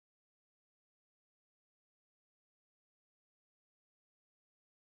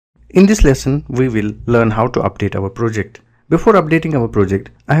In this lesson, we will learn how to update our project. Before updating our project,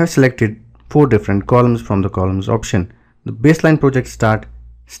 I have selected 4 different columns from the columns option. The baseline project start,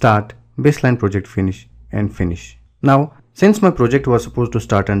 baseline project finish and finish. Now, since my project was supposed to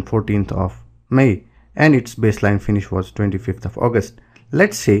start on 14th of May and its baseline finish was 25th of August,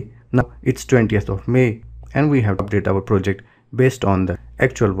 let's say now it's 20th of May and we have to update our project based on the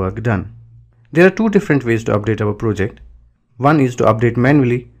actual work done. There are 2 different ways to update our project. One is to update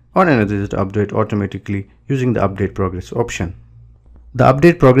manually or another is to update automatically using the update progress option. The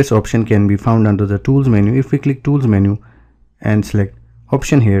update progress option can be found under the tools menu. If we click tools menu and select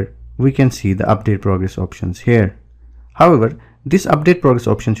option here, we can see the update progress options here. However, this update progress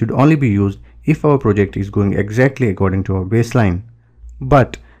option should only be used if our project is going exactly according to our baseline.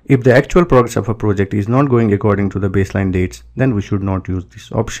 But if the actual progress of a project is not going according to the baseline dates, then we should not use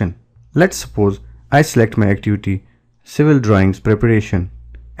this option. Let's suppose I select my activity civil drawings preparation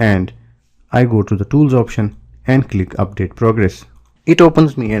and I go to the tools option and click update progress. It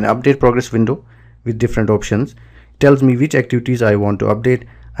opens me an update progress window with different options. It tells me which activities I want to update.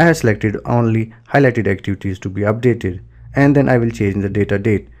 I have selected only highlighted activities to be updated, and then I will change the data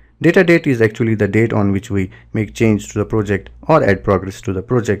date. Data date is actually the date on which we make change to the project or add progress to the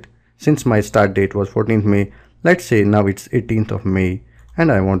project. Since my start date was 14th May, let's say now it's 18th of May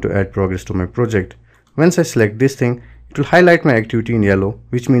and I want to add progress to my project. Once I select this thing, it will highlight my activity in yellow,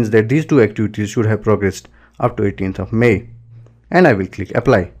 which means that these 2 activities should have progressed up to 18th of May. And I will click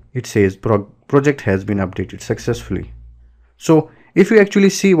apply. It says project has been updated successfully. So if you actually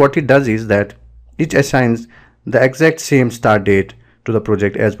see, what it does is that it assigns the exact same start date to the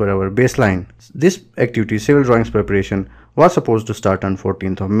project as per our baseline. This activity civil drawings preparation was supposed to start on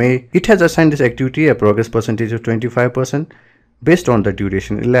 14th of May. It has assigned this activity a progress percentage of 25% based on the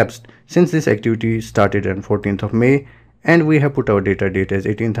duration elapsed. Since this activity started on 14th of May and we have put our data date as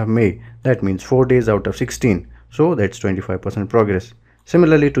 18th of May, that means 4 days out of 16. So that's 25% progress.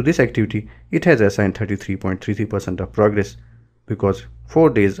 Similarly to this activity, it has assigned 33.33% of progress because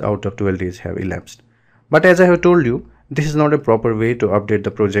 4 days out of 12 days have elapsed. But as I have told you, this is not a proper way to update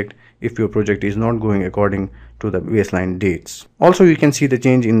the project if your project is not going according to the baseline dates. Also, you can see the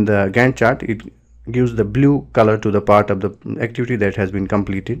change in the Gantt chart. It gives the blue color to the part of the activity that has been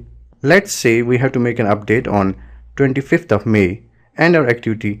completed. Let's say we have to make an update on 25th of May and our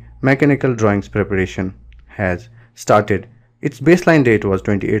activity mechanical drawings preparation has started. Its baseline date was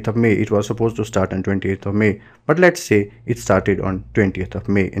 28th of May. It was supposed to start on 28th of May, but let's say it started on 20th of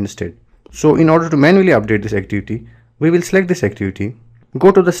May instead. So in order to manually update this activity, we will select this activity,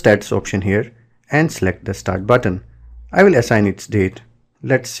 go to the stats option here and select the start button. I will assign its date.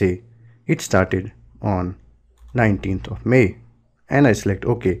 Let's say it started on 19th of May and I select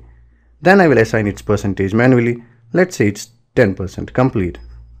OK. Then I will assign its percentage manually. Let's say it's 10% complete.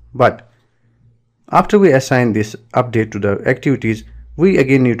 But after we assign this update to the activities, we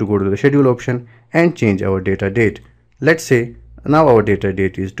again need to go to the schedule option and change our data date. Let's say now our data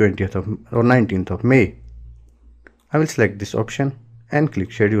date is 20th of or 19th of May. I will select this option and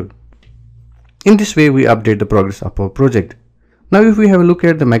click schedule. In this way, we update the progress of our project. Now if we have a look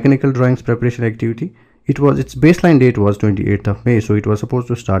at the mechanical drawings preparation activity, its baseline date was 28th of May, so it was supposed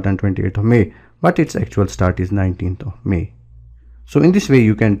to start on 28th of May, but its actual start is 19th of May. So in this way,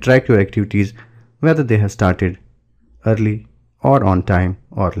 you can track your activities whether they have started early or on time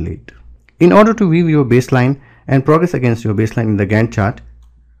or late. In order to view your baseline and progress against your baseline in the Gantt chart,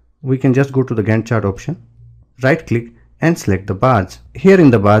 we can just go to the Gantt chart option, right click and select the bars. Here in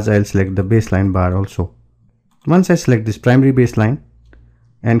the bars, I'll select the baseline bar also. Once I select this primary baseline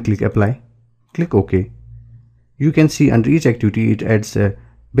and click apply, click OK. You can see under each activity it adds a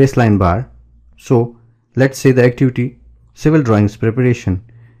baseline bar. So let's say the activity civil drawings preparation,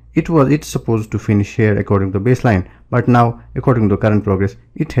 it's supposed to finish here according to the baseline, but now according to the current progress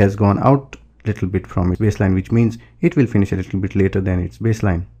it has gone out a little bit from its baseline, which means it will finish a little bit later than its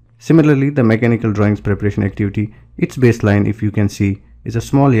baseline. Similarly, the mechanical drawings preparation activity, its baseline, if you can see, is a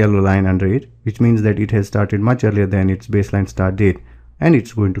small yellow line under it, which means that it has started much earlier than its baseline start date and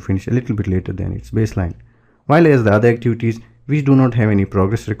it's going to finish a little bit later than its baseline. While as the other activities which do not have any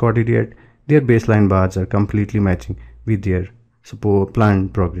progress recorded yet, their baseline bars are completely matching with their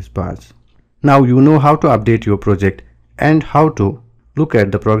planned progress bars. Now you know how to update your project and how to look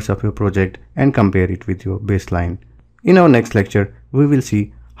at the progress of your project and compare it with your baseline. In our next lecture, we will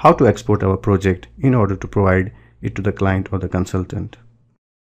see how to export our project in order to provide it to the client or the consultant.